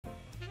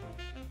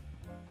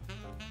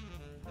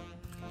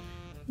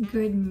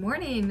Good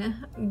morning.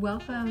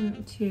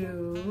 Welcome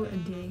to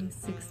day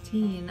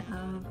 16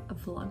 of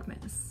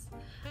Vlogmas.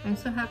 I'm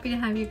so happy to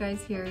have you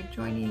guys here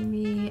joining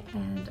me,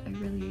 and I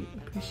really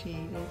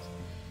appreciate it.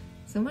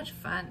 So much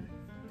fun.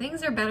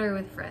 Things are better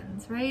with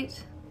friends,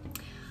 right?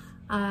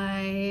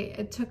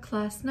 I took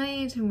last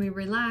night and we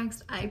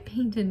relaxed. I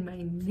painted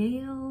my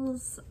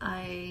nails.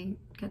 I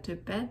got to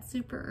bed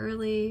super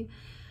early,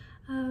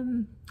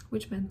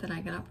 which meant that I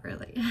got up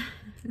early.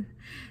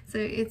 So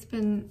it's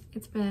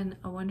been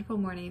a wonderful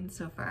morning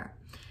so far.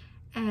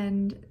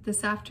 And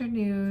this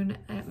afternoon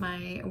at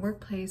my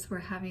workplace, we're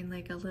having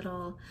like a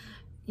little,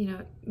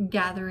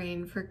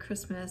 gathering for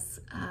Christmas,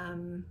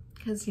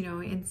 because,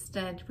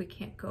 instead we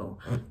can't go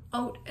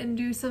out and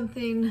do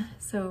something.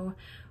 So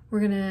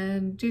we're gonna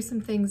do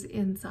some things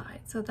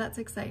inside. So that's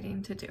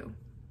exciting to do.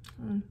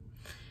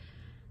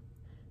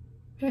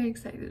 Very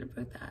excited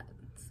about that.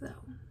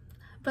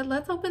 But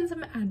let's open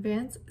some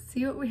Advents,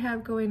 see what we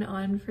have going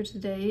on for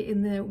today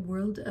in the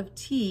world of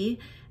tea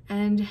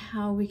and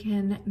how we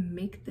can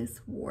make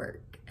this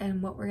work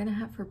and what we're gonna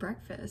have for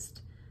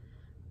breakfast.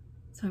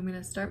 So I'm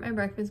gonna start my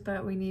breakfast,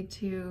 but we need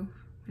to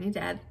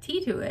add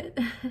tea to it.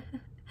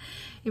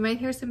 You might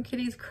hear some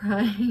kitties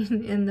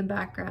crying in the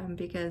background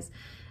because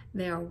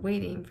they are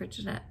waiting for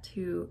Jeanette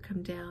to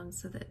come down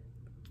so that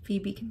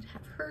Phoebe can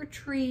have her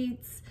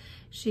treats.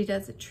 She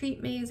does a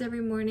treat maze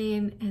every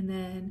morning, and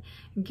then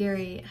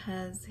Gary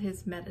has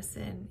his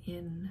medicine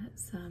in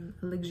some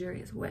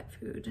luxurious wet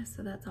food.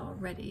 So that's all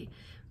ready,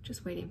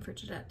 just waiting for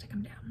Jeanette to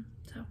come down.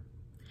 So, all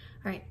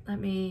right, let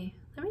me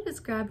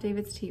just grab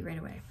David's tea right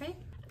away, right?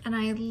 And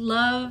I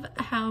love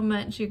how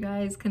much you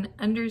guys can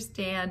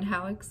understand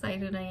how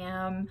excited I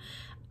am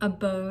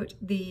about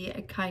the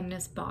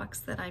kindness box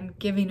that I'm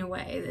giving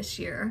away this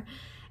year.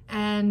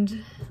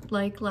 And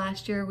like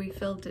last year, we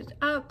filled it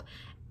up,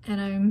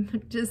 and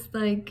I'm just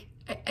like,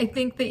 I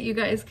think that you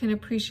guys can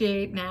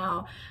appreciate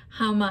now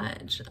how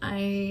much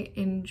I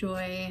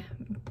enjoy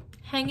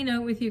hanging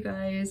out with you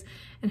guys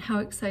and how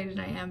excited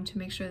I am to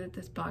make sure that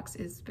this box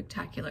is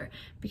spectacular,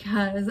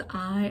 because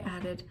I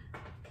added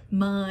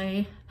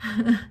my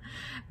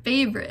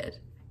favorite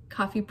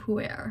coffee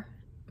pu'er,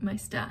 my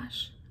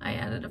stash. I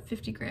added a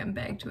 50-gram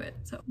bag to it.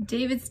 So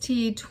David's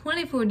tea,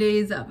 24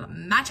 days of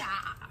matcha.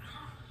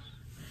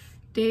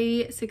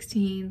 Day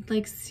 16,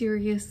 like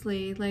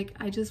seriously, like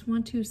I just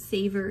want to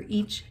savor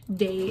each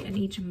day and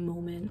each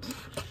moment.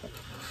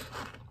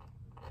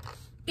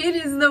 It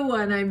is the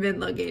one I've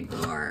been looking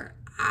for.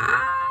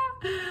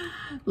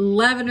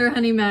 Lavender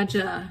honey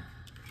matcha.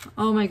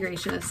 Oh my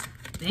gracious,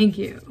 thank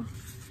you.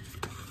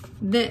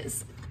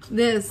 This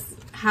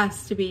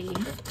has to be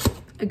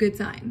a good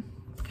sign.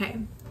 Okay,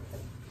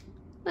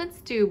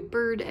 let's do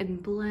bird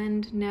and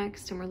blend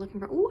next, and we're looking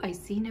for, oh, I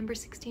see number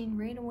 16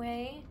 right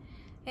away.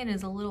 It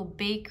is a little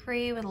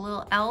bakery with a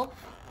little elf.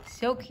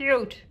 So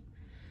cute.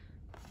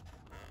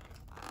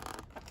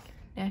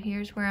 Now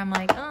here's where I'm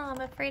like, oh,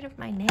 I'm afraid of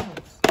my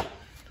nails.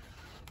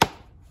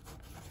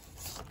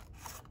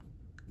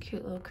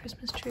 Cute little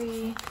Christmas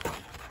tree.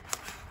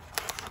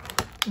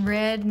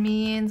 Red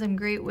means I'm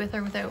great with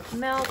or without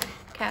milk.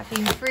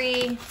 Caffeine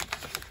free.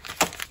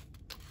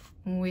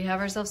 We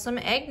have ourselves some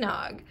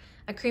eggnog.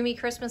 A creamy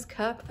Christmas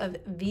cup of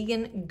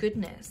vegan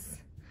goodness.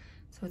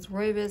 So it's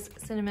rooibos,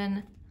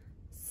 cinnamon,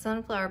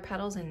 sunflower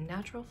petals, and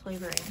natural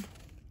flavoring.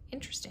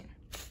 Interesting.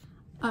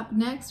 Up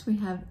next, we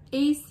have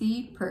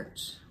AC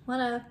Perch,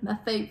 one of my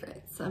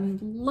favorites. I'm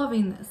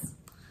loving this.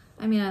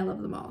 I mean, I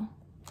love them all.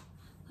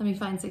 Let me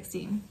find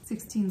 16.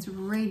 16's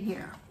right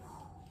here.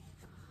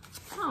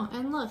 Oh,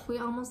 and look, we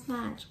almost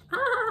match.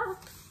 Ah!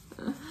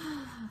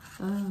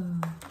 Oh,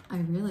 I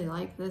really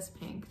like this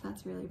pink.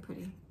 That's really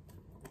pretty.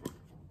 Oh,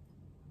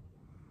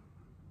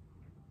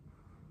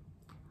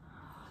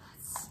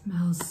 that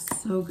smells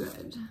so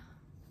good.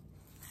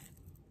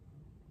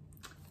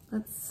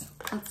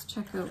 Let's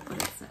check out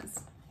what it says.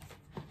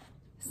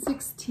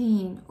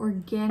 16,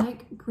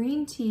 organic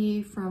green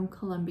tea from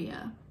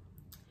Colombia.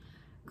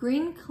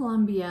 Green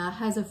Colombia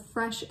has a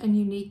fresh and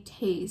unique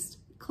taste.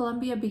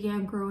 Colombia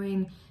began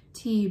growing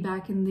tea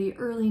back in the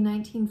early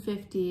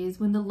 1950s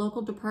when the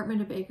local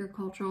Department of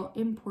Agriculture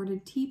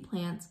imported tea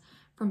plants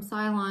from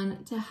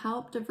Ceylon to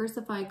help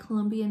diversify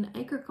Colombian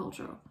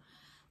agriculture.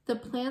 The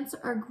plants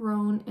are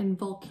grown in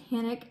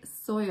volcanic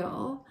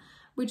soil,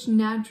 which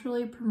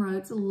naturally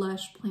promotes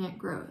lush plant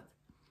growth.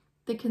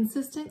 The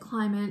consistent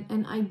climate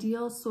and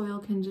ideal soil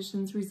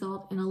conditions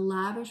result in a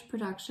lavish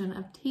production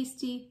of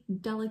tasty,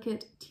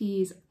 delicate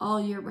teas all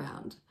year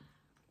round.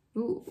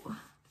 Ooh,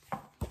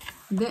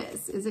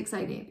 this is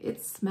exciting.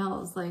 It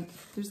smells like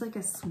there's like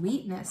a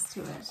sweetness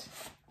to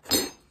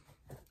it.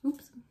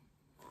 Oops.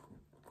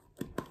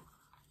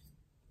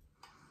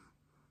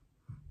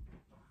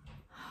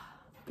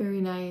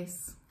 Very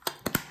nice.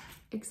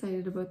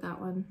 Excited about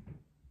that one.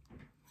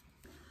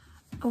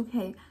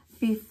 Okay,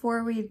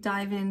 before we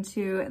dive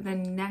into the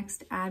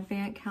next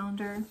Advent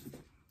calendar,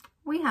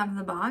 we have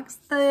the box,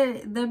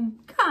 the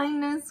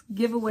kindness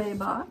giveaway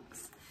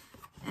box.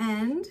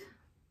 And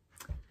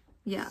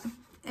yeah,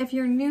 if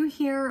you're new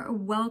here,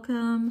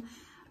 welcome.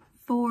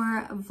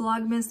 For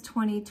Vlogmas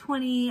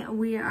 2020,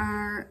 we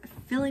are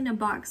filling a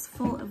box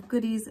full of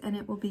goodies and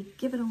it will be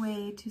given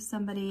away to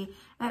somebody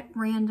at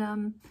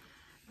random,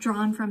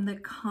 drawn from the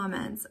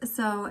comments.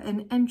 So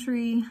an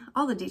entry,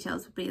 all the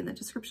details will be in the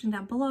description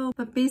down below,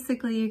 but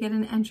basically you get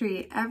an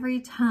entry every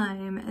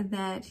time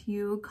that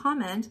you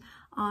comment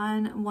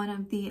on one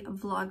of the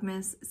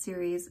Vlogmas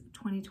series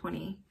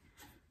 2020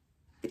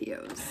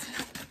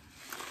 videos.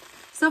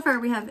 So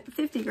far we have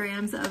 50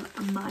 grams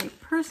of my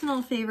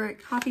personal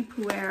favorite coffee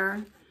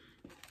pu'er,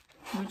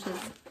 which is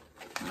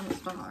out of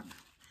stock,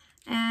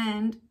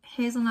 and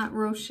hazelnut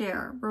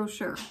Ferrero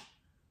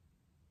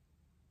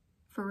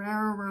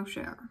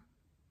Rocher.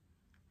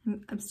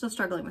 I'm still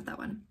struggling with that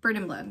one. Bird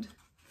and Blend.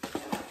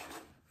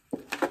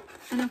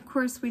 And of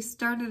course we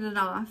started it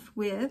off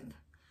with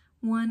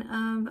one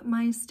of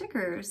my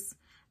stickers.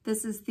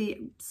 This is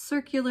the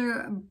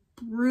circular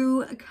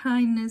Brew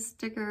Kindness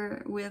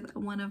sticker with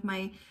one of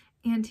my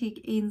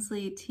antique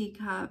Ainsley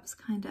teacups,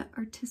 kind of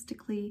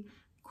artistically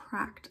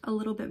cracked a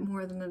little bit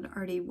more than it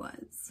already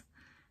was.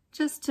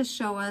 Just to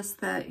show us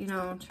that, you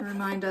know, to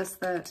remind us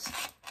that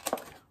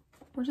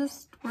we're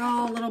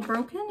all a little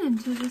broken and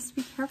to just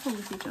be careful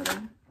with each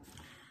other.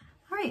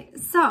 All right,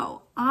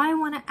 so I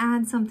want to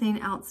add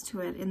something else to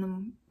it in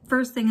the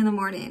first thing in the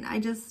morning. I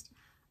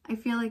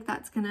feel like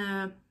that's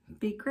gonna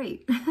be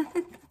great.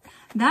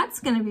 That's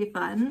gonna be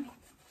fun.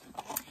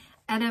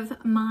 Out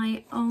of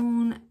my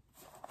own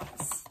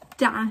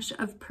stash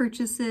of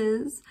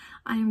purchases,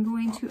 I am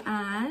going to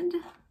add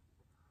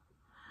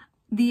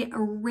the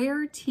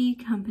Rare Tea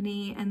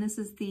Company, and this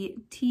is the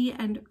Tea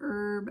and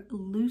Herb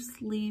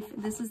Loose Leaf.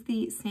 This is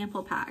the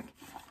sample pack.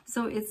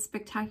 So it's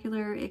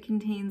spectacular. It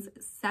contains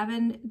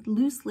 7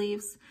 loose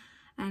leaves,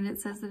 and it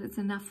says that it's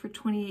enough for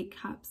 28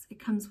 cups. It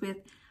comes with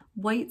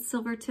white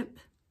silvertip,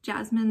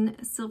 jasmine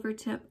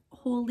silvertip,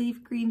 whole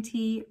leaf green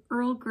tea,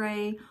 Earl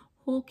Grey,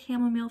 whole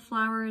chamomile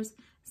flowers,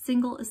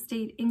 single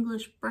estate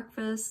English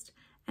breakfast,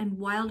 and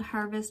Wild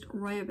Harvest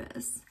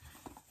Rooibos.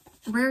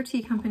 Rare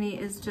Tea Company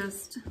is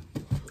just,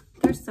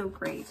 they're so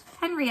great.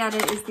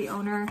 Henrietta is the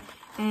owner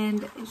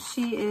and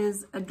she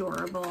is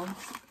adorable.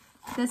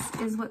 This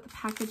is what the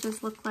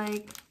packages look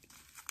like.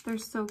 They're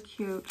so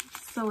cute,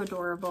 so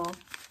adorable.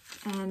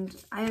 And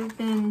I've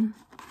been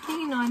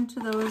hanging on to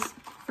those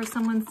for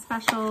someone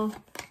special,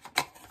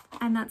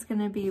 and that's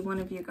gonna be one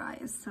of you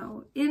guys.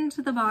 So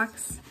into the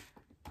box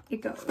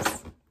it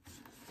goes.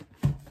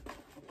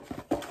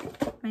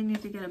 I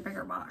need to get a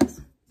bigger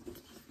box.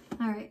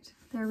 All right,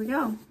 there we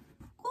go.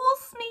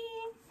 Goose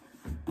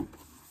me.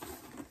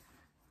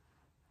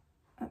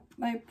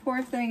 My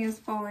poor thing is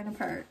falling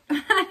apart.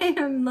 I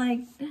am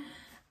like,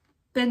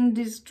 been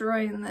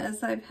destroying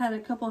this. I've had a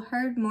couple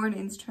hard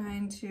mornings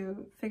trying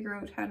to figure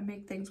out how to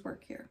make things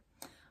work here.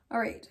 All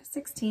right,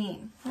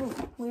 16.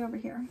 Oh, way over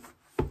here.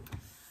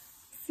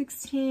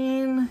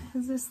 16,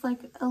 is this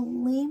like a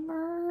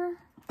lemur?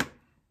 I'm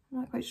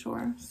not quite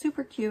sure.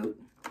 Super cute.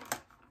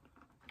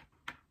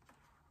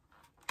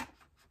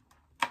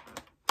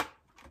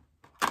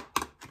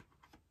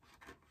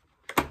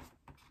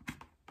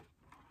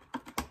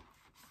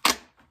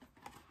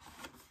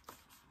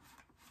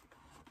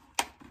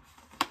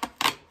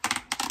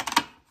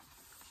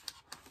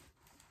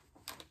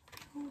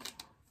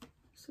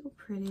 So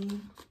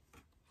pretty.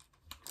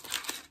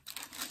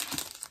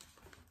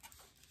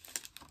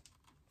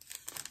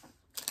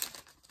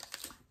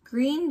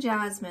 Green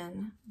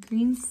jasmine,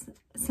 green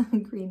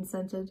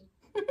scented,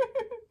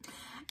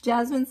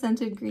 jasmine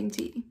scented green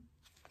tea.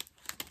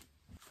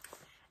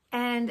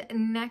 And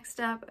next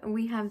up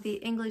we have the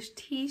English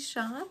Tea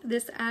Shop.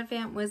 This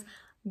Advent was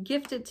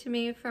gifted to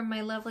me from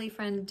my lovely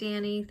friend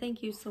Danny.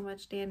 Thank you so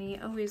much, Danny.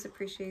 Always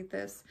appreciate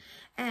this.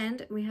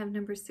 And we have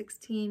number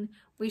 16.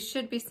 We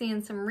should be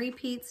seeing some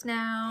repeats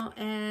now,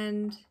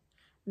 and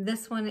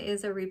this one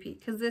is a repeat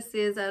because this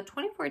is a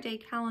 24-day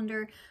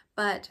calendar,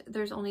 but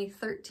there's only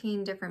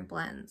 13 different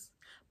blends.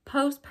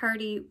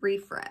 Post-party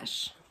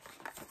refresh.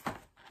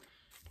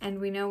 And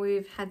we know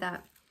we've had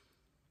that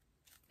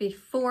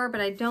before,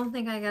 but I don't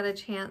think I got a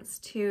chance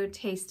to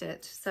taste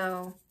it.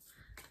 So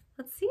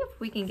let's see if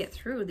we can get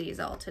through these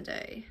all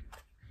today.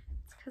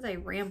 It's because I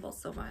ramble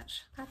so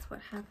much. That's what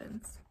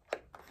happens.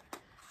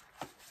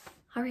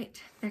 All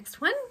right, next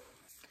one.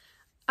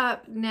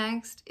 Up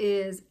next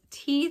is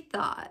Tea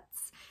Thoughts.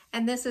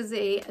 And this is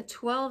a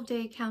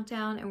 12-day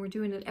countdown, and we're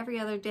doing it every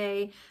other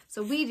day.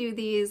 So we do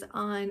these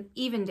on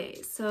even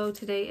days. So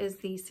today is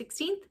the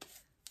 16th.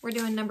 We're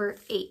doing number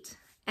 8.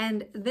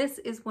 And this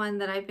is one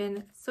that I've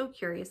been so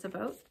curious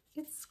about.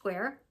 It's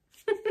square.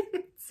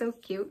 So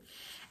cute.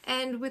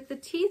 And with the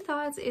Tea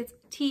Thoughts, it's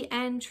tea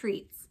and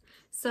treats.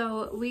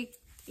 So we,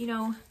 you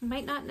know,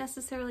 might not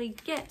necessarily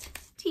get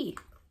tea,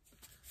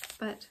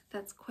 but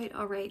that's quite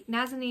all right.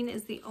 Nazanin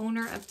is the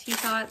owner of Tea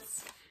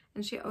Thoughts,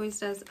 and she always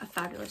does a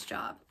fabulous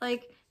job.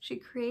 Like, she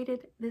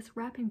created this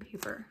wrapping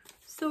paper.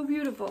 So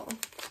beautiful.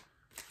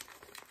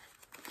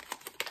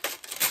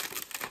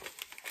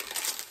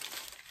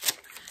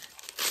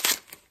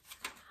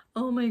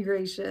 Oh my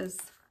gracious.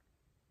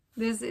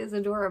 This is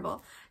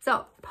adorable.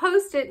 So,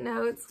 Post-it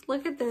notes.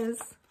 Look at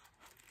this.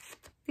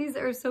 These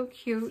are so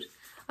cute.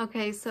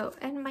 Okay, so,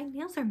 and my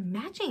nails are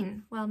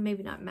matching. Well,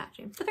 maybe not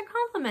matching, but they're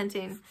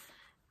complementing.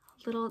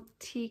 Little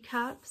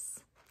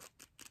teacups.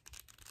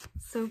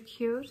 So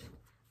cute.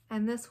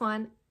 And this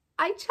one,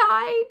 I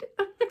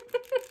chied.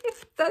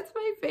 That's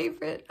my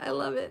favorite. I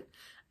love it.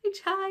 I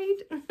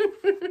chied.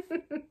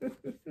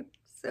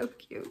 So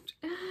cute.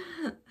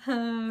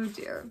 Oh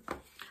dear.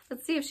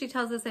 Let's see if she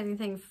tells us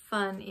anything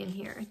fun in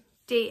here.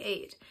 Day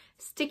 8,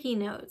 sticky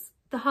notes.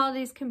 The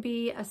holidays can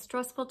be a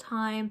stressful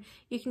time.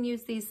 You can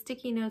use these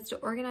sticky notes to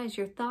organize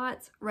your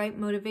thoughts, write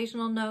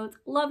motivational notes,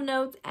 love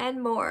notes,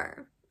 and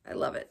more. I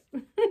love it.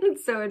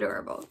 It's so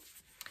adorable.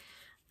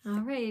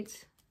 All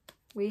right,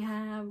 we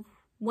have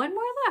one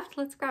more left.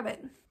 Let's grab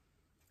it.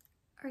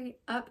 All right,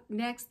 up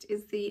next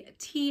is the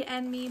Tea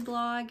and Me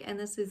blog, and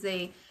this is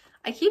a,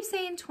 I keep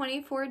saying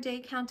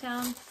 24-day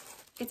countdown.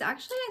 It's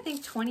actually, I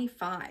think,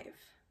 25.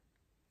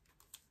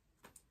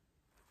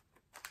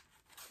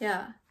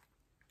 Yeah.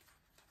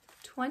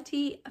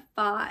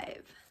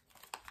 25.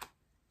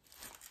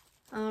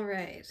 All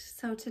right,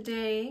 so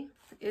today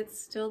it's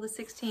still the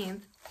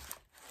 16th.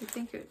 I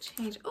think it would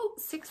change. Oh,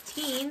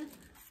 16.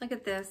 Look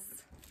at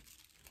this.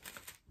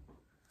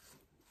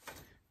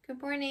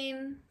 Good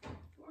morning.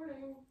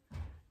 Morning.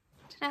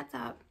 Jeanette's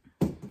up.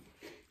 All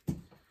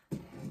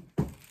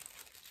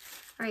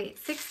right,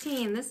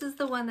 16. This is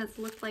the one that's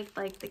looked like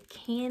the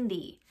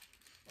candy.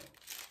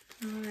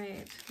 All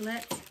right,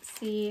 let's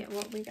see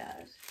what we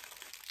got.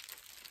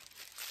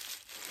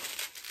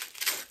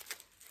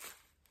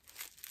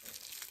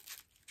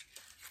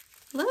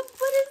 Look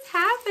what is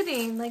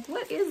happening. Like,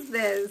 what is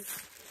this?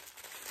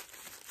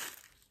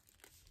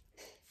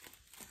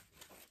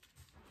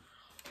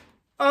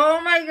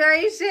 Oh my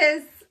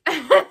gracious.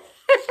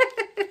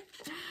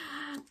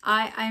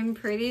 I'm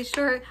pretty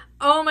sure.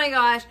 Oh my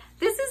gosh.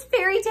 This is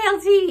fairy tale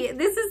tea.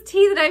 This is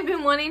tea that I've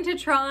been wanting to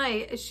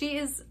try. She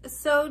is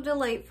so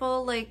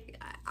delightful. Like,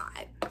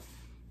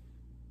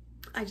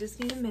 I just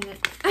need a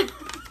minute.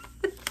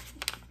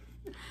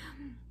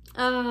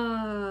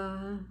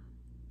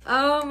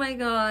 Oh my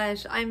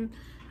gosh.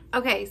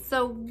 Okay,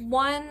 so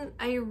one,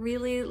 I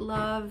really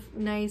love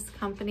nice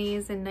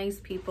companies and nice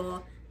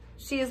people.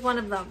 She is one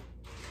of them.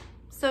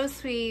 So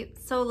sweet,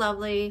 so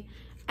lovely.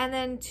 And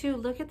then two,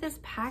 look at this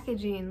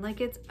packaging.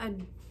 Like, it's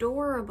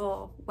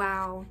adorable.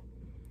 Wow.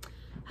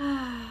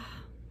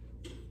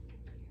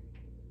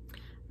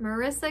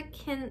 Marissa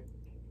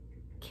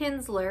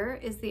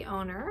Kinsler is the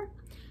owner.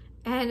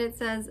 And it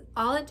says,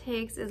 all it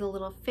takes is a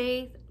little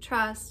faith,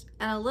 trust,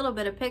 and a little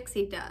bit of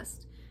pixie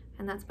dust.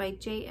 And that's by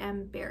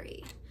J.M.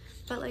 Barrie.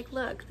 But like,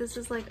 look, this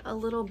is like a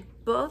little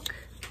book.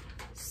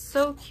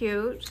 So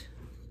cute.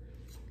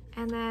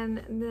 And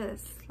then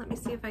this, let me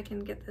see if I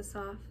can get this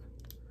off.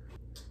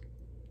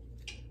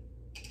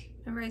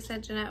 Remember I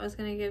said Jeanette was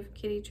gonna give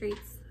Kitty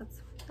treats?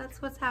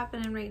 That's what's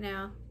happening right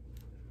now.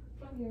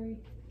 Come on, Gary.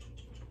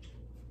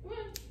 Come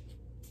on.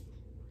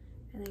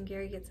 And then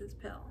Gary gets his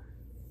pill.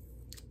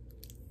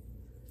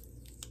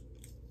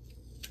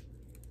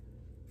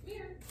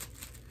 Here.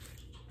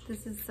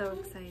 This is so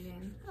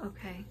exciting.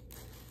 Okay.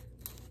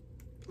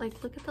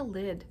 Like, look at the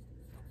lid.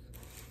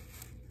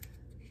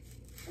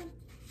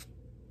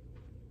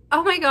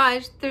 Oh my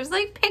gosh, there's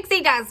like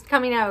pixie dust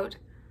coming out.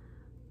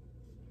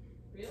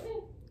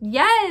 Really?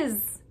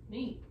 Yes.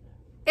 Neat.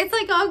 It's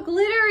like all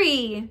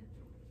glittery.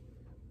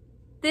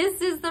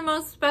 This is the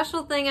most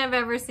special thing I've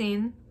ever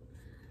seen.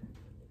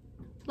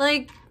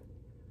 Like,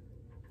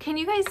 can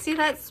you guys see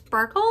that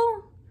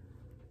sparkle?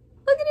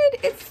 Look at it,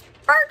 it's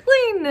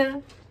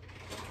sparkling.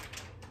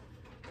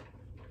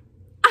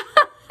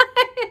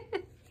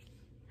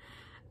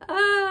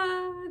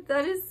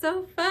 That is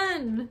so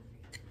fun.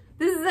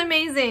 This is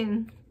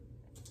amazing.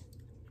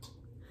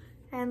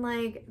 And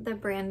like the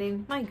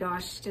branding, my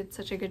gosh, she did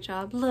such a good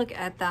job. Look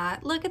at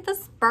that. Look at the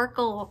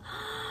sparkle.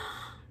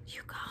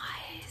 You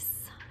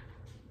guys.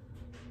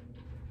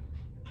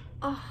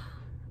 Oh,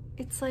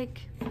 it's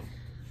like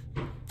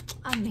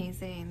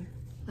amazing.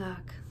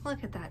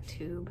 Look at that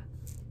tube.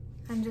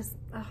 I'm just,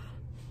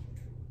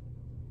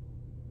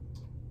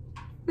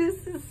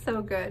 this is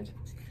so good.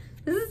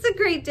 This is a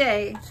great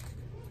day.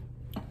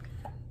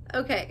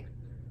 Okay.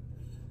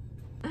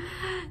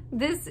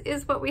 This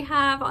is what we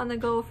have on the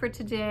go for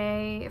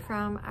today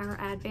from our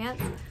Advance.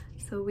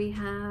 So we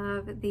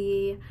have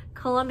the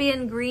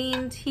Colombian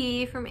green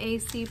tea from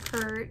AC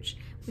Perch.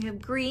 We have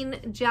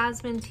green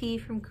jasmine tea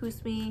from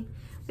Kusmi.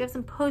 We have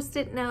some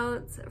post-it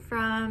notes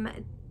from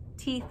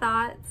Tea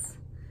Thoughts.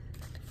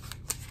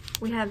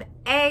 We have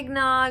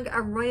eggnog,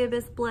 a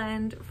rooibos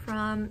blend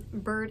from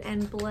Bird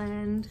and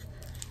Blend.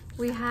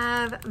 We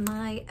have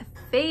my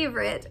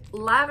favorite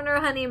lavender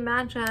honey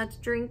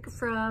matcha drink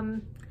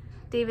from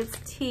David's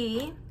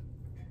Tea.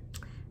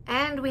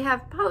 And we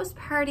have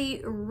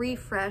post-party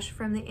refresh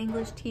from the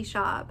English Tea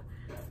Shop.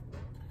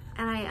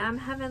 And I am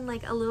having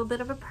like a little bit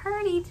of a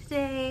party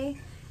today.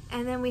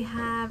 And then we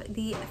have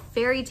the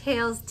Fairy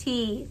Tales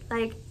tea.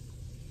 Like,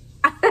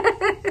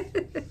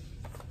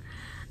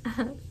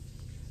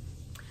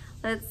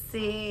 let's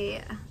see.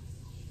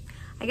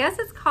 I guess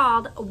it's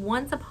called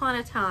Once Upon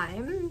a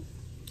Time.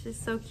 which is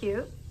so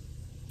cute.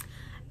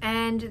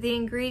 And the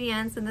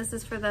ingredients, and this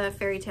is for the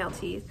fairy tale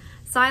teas: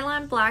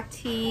 Ceylon black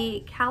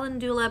tea,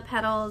 calendula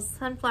petals,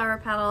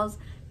 sunflower petals,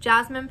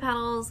 jasmine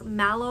petals,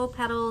 mallow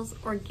petals,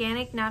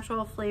 organic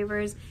natural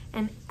flavors,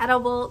 and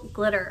edible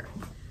glitter.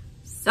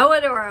 So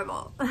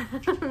adorable.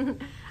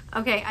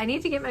 Okay, I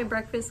need to get my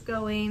breakfast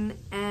going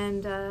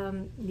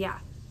and yeah,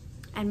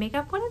 and make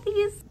up one of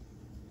these.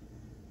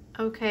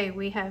 Okay,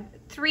 we have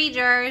 3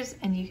 jars,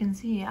 and you can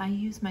see I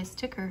use my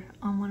sticker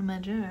on one of my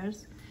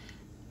jars,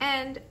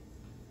 and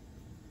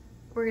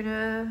we're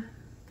gonna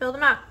fill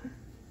them up.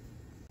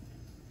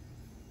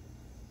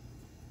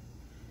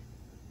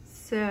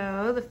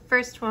 So the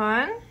first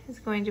one is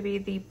going to be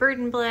the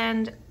Burden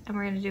blend, and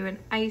we're gonna do an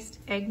iced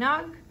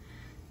eggnog.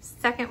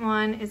 Second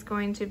one is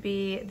going to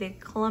be the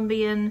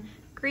Colombian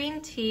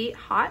green tea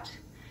hot.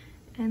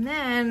 And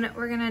then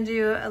we're gonna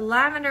do a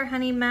lavender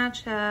honey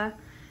matcha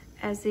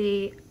as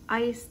the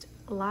iced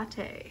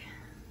latte.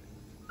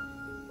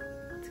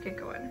 Let's get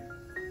going.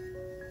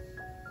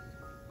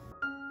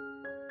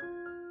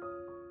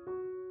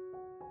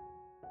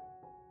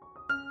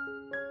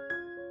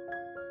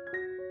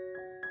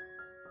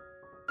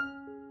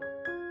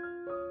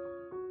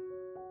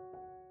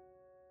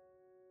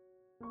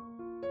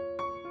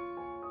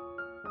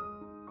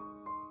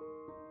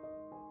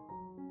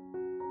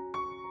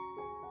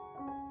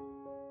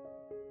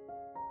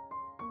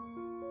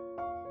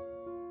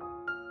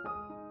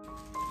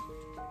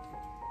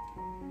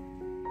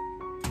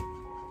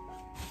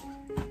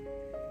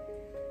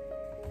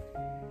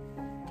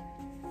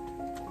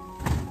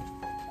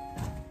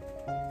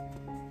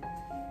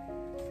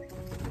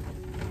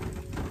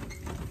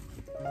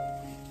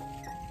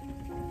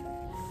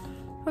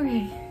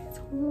 Okay, it's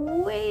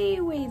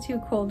way too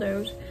cold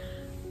out.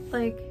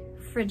 Like,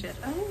 frigid.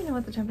 I don't even know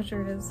what the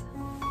temperature is.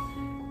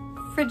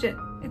 Frigid.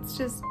 It's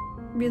just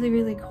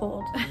really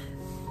cold.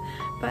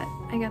 But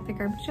I got the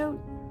garbage out,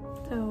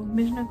 so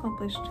mission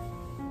accomplished.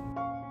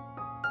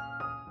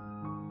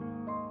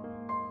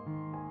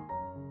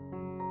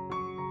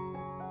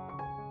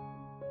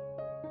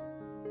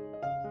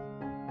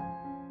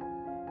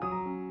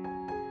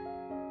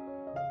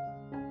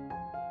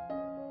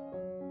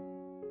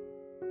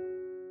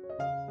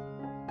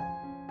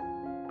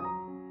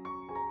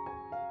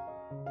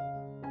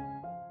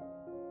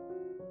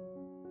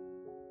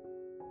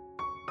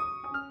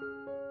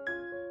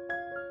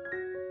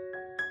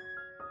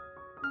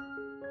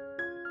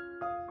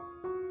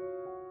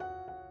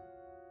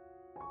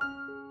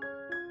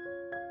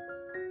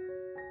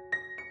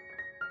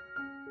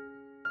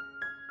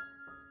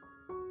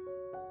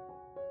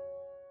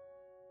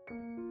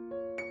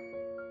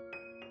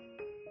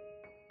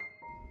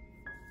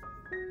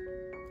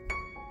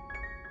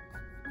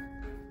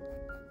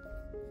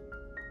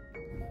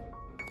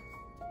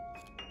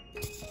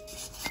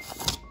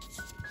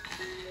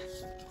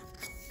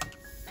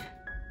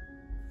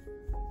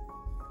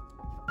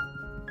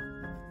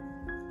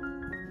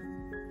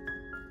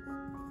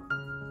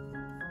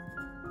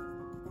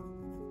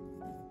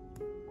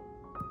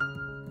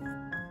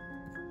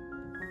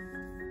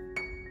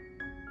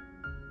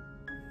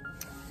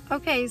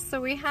 Okay, so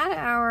we had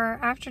our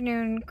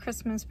afternoon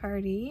Christmas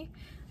party.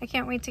 I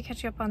can't wait to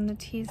catch you up on the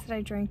teas that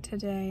I drank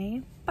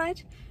today.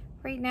 But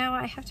right now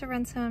I have to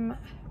run some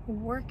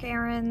work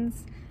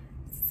errands,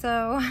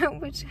 so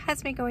which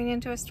has me going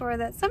into a store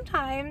that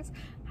sometimes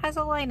has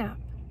a lineup.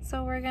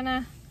 So we're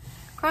gonna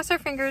cross our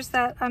fingers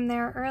that I'm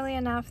there early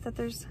enough that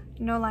there's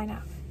no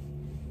lineup.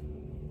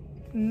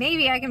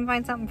 Maybe I can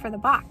find something for the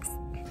box.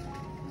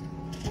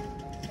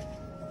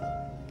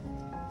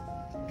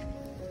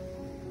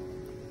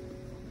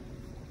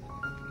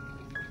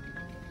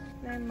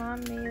 My mom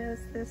made us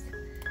this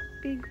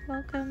big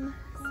welcome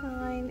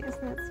sign.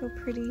 Isn't that so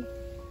pretty? Do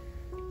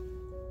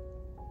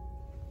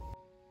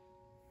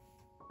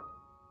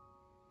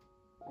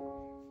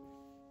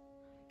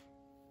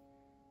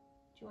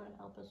you want to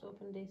help us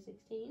open day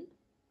 16?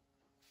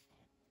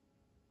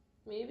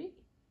 Maybe?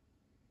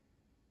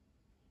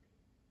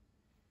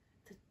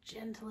 The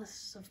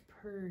gentlest of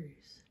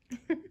purrs.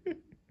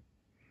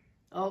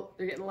 Oh,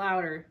 they're getting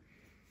louder.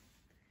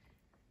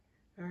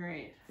 All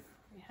right,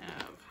 we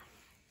have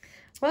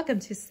Welcome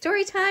to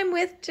Story Time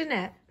with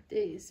Jeanette.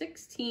 day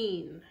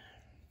 16.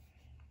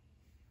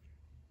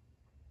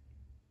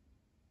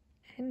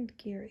 And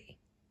Gary.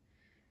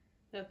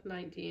 That's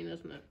 19,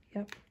 isn't it?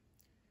 Yep.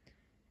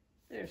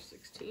 There's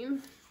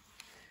 16.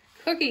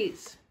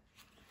 Cookies.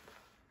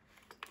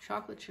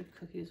 Chocolate chip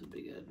cookies would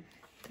be good.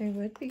 They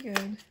would be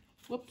good.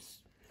 Whoops.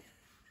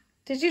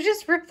 Did you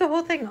just rip the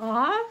whole thing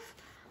off?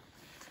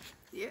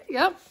 Yeah,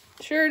 yep,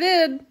 sure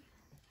did.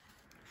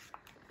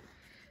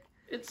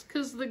 It's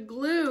because the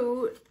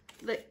glue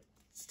that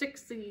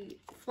sticks the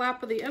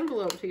flap of the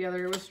envelope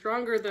together was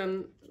stronger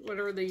than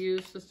whatever they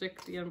used to stick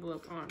the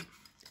envelope on.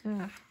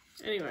 Ugh.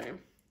 Anyway.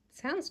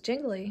 Sounds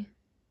jingly.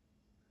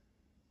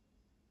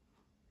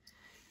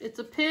 It's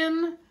a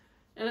pin,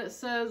 and it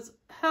says,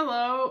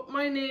 "Hello,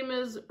 my name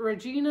is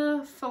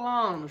Regina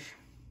Phalange."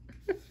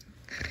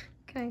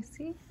 Can I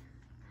see?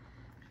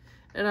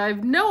 And I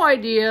have no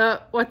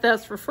idea what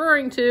that's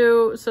referring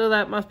to, so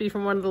that must be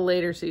from one of the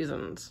later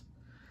seasons.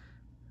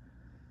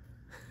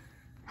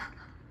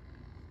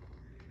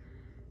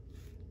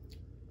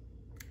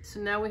 So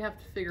now we have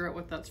to figure out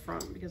what that's from,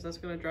 because that's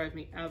going to drive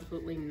me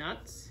absolutely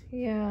nuts.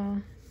 Yeah.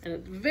 And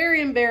it's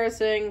very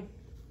embarrassing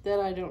that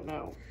I don't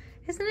know.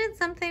 Isn't it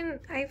something,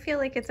 I feel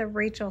like it's a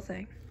Rachel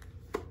thing.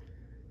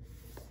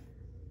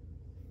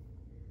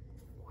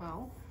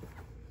 Well,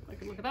 I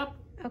can look it up.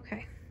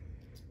 Okay.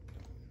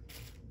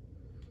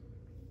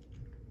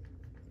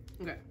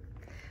 Okay.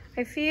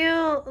 I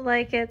feel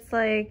like it's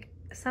like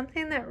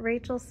something that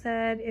Rachel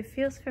said. It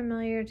feels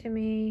familiar to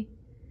me.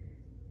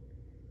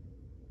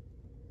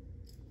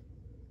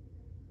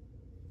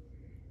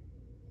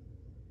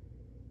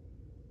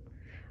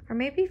 Or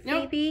maybe Phoebe.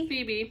 Nope,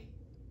 Phoebe.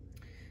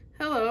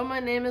 Hello, my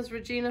name is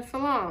Regina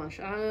Falange.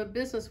 I'm a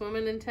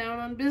businesswoman in town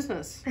on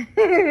business.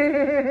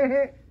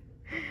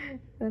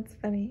 That's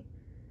funny.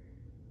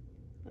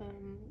 I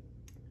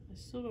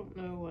still don't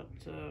know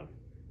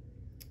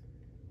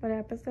what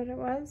episode it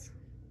was.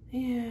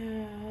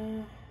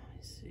 Yeah,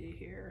 let's see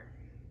here.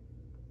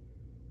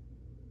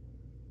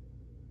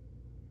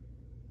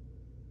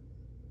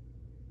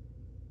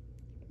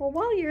 Well,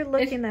 while you're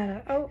looking that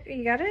up, oh,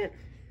 you got it?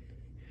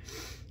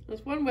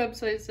 This one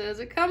website says,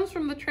 it comes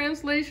from the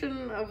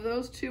translation of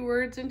those two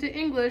words into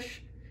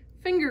English,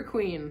 finger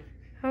queen.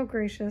 Oh,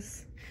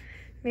 gracious.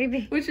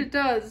 Maybe. Which it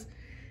does.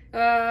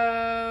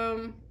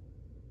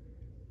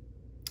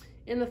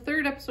 In the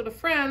third episode of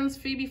Friends,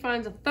 Phoebe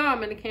finds a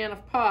thumb in a can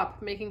of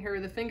pop, making her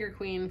the finger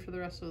queen for the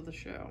rest of the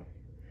show.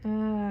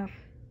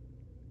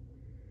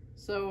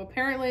 So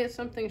apparently it's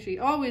something she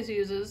always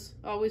uses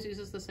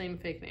the same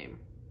fake name.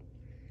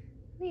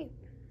 Neat.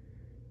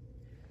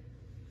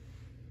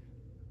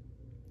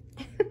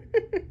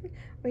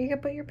 Well, you can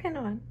put your pin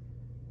on.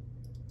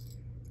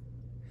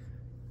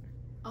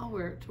 I'll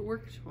wear it to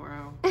work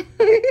tomorrow.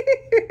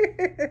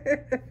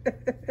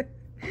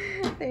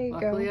 There you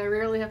Luckily, go. I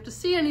rarely have to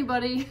see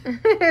anybody.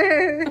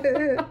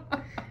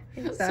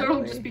 Exactly. So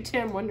it'll just be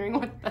Tim wondering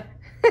what the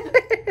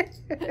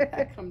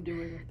heck I'm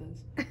doing with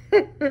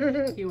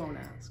this. He won't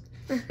ask.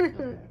 Okay.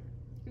 What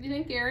do you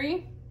think,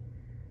 Gary?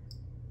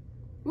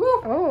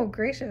 Woo! Oh,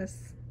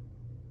 gracious.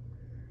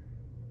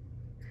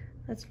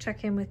 Let's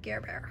check in with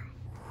Gare Bear.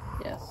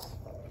 Yes.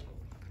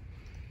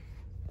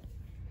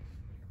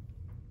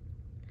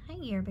 Hi,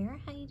 Gare Bear.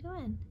 How you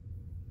doing?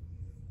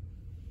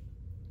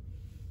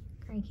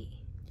 Cranky.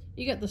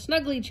 You got the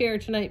snuggly chair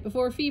tonight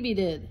before Phoebe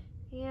did.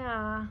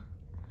 Yeah.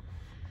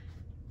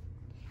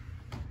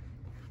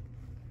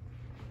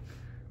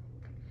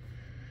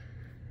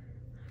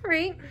 All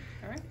right.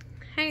 All right.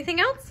 Anything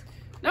else?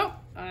 Nope.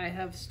 I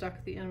have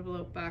stuck the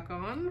envelope back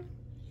on.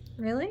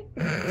 Really?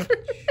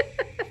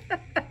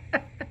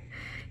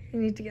 You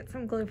need to get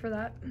some glue for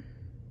that.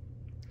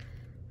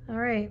 All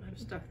right. I've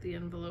stuck the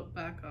envelope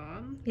back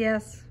on.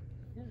 Yes.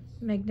 Yes.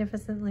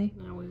 Magnificently.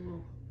 Now we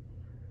will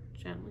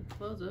gently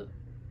close it.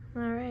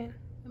 All right.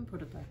 And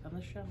put it back on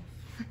the shelf.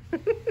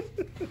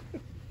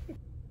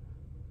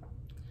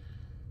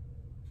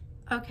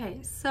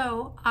 Okay,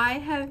 so I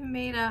have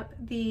made up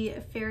the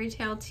fairy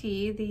tale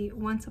tea, the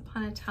Once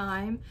Upon a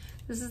Time.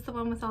 This is the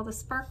one with all the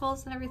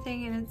sparkles and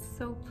everything, and it's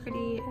so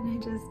pretty,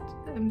 and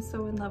I'm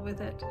so in love with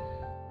it.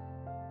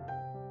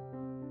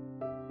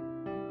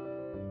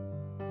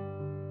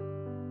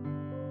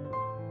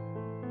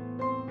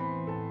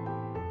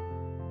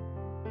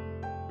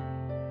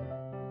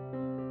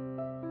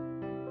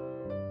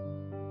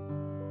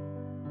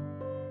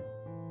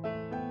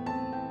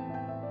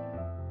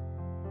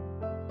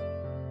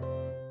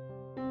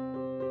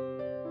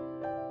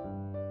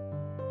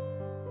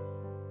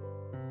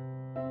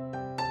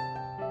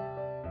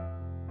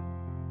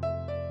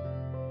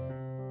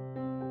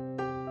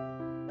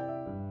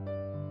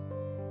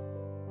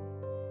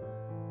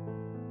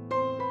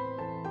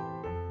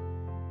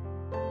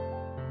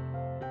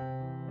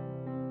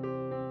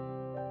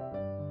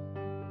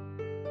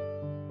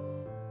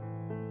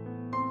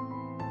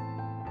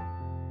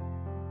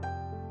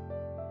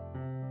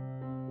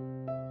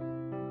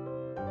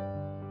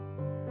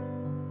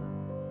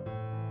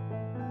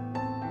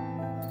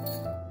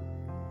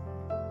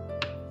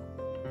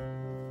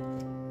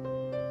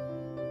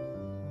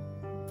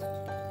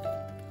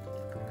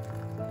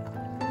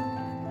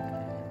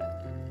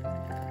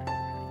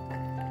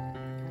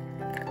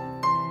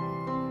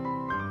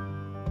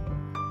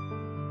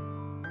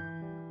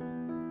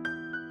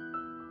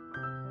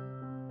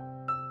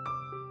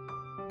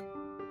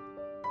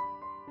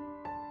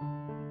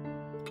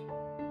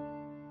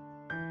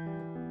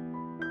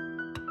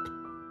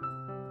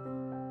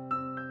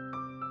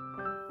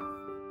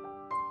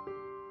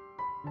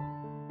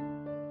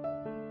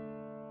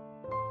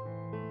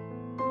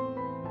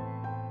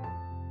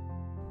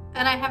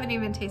 And I haven't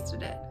even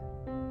tasted it.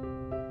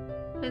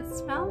 It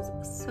smells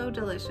so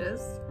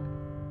delicious.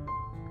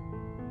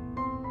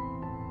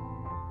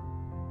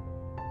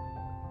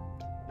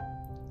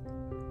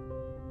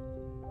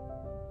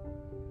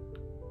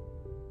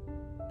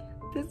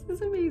 This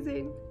is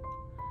amazing.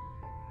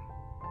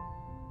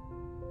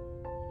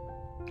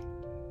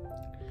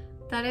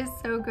 That is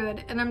so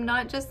good. And I'm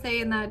not just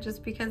saying that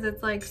just because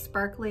it's like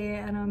sparkly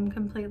and I'm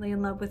completely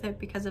in love with it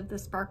because of the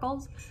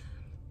sparkles.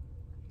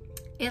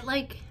 It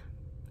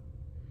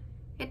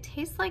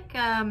tastes like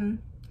a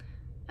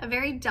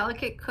very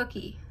delicate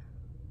cookie.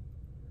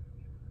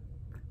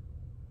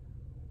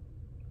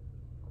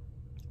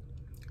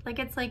 Like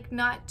it's like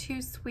not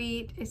too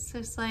sweet. It's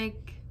just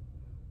like,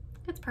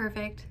 it's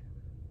perfect.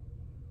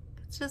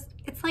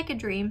 It's like a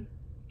dream.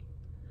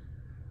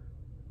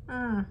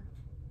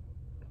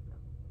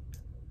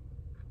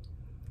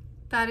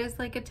 That is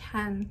like a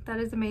 10. That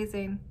is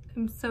amazing.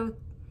 I'm so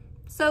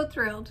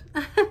thrilled.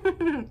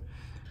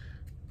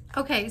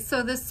 Okay,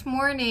 so this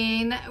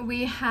morning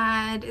we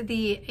had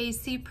the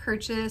AC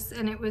purchase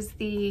and it was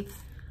the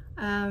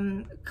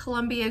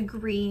Columbia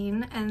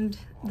Green, and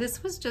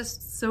this was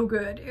just so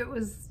good. It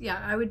was, yeah,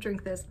 I would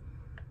drink this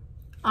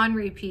on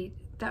repeat.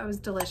 That was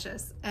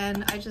delicious.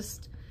 And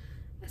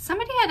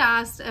somebody had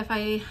asked if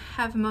I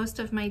have most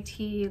of my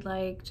tea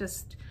like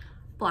just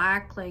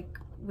black, like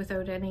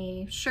without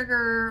any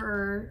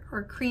sugar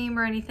or cream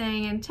or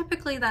anything, and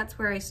typically that's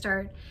where I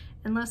start,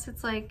 unless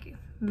it's like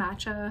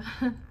matcha,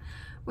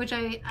 which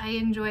I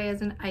enjoy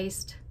as an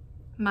iced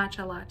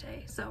matcha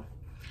latte. So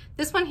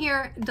this one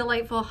here,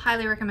 delightful,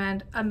 highly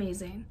recommend,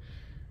 amazing.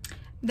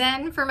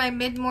 Then for my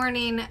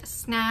mid-morning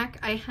snack,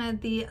 I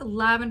had the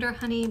lavender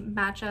honey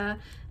matcha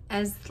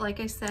as, like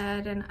I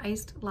said, an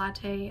iced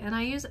latte, and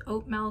I use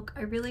oat milk.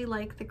 I really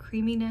like the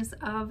creaminess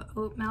of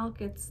oat milk.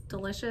 It's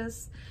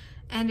delicious,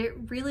 and it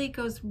really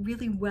goes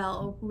really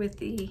well with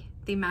the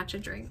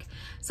matcha drink.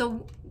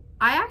 So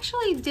I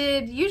actually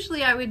did,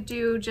 usually I would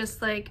do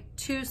just like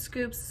 2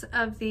 scoops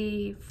of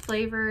the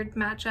flavored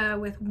matcha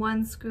with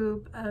 1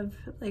 scoop of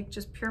like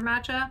just pure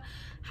matcha.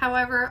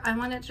 However, I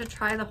wanted to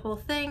try the whole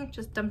thing,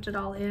 just dumped it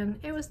all in.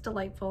 It was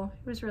delightful.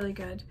 It was really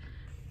good.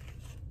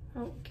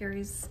 Oh,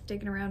 Gary's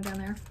digging around down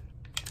there.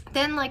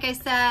 Then, like I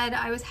said,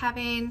 I was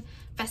having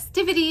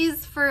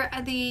festivities for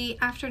the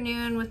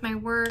afternoon with my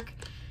work,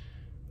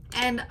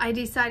 and I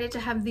decided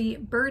to have the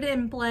Bird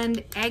and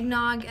Blend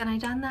eggnog, and I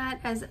done that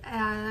as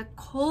a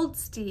cold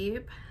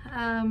steep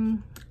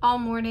all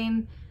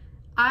morning.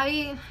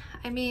 I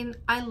mean,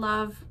 I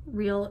love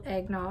real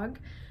eggnog,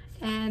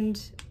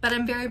 but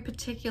I'm very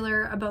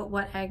particular about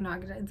what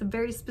eggnog it is. It's a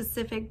very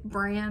specific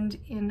brand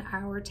in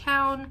our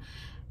town.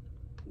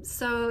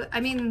 So,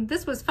 I mean,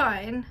 this was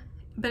fine,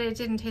 but it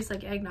didn't taste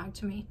like eggnog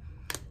to me.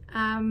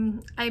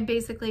 I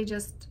basically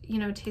just, you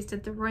know,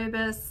 tasted the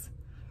rooibos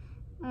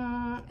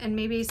and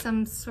maybe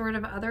some sort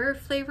of other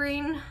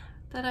flavoring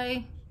that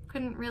I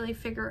couldn't really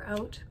figure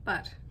out,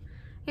 but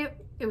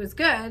it was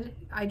good.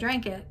 I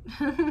drank it.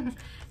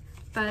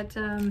 But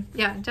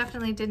yeah,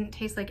 definitely didn't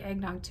taste like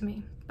eggnog to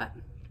me. But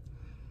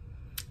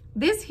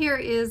this here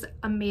is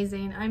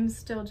amazing. I'm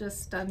still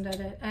just stunned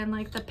at it. And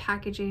like the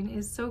packaging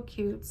is so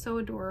cute, so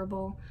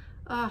adorable.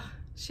 Oh,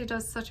 she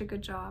does such a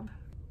good job.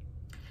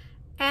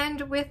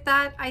 And with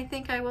that, I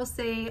think I will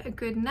say a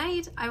good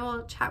night. I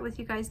will chat with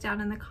you guys down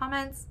in the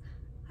comments.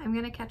 I'm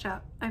gonna catch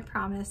up, I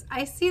promise.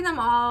 I see them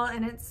all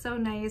and it's so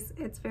nice.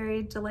 It's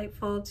very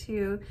delightful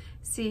to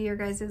see your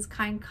guys'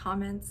 kind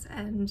comments,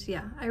 and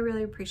yeah, I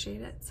really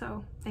appreciate it.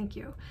 So thank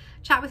you.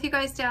 Chat with you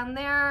guys down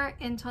there.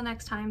 Until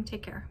next time,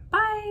 take care.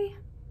 Bye.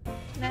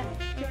 Annette,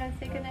 do you wanna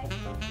say good night?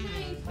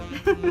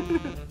 Good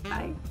night.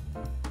 Bye.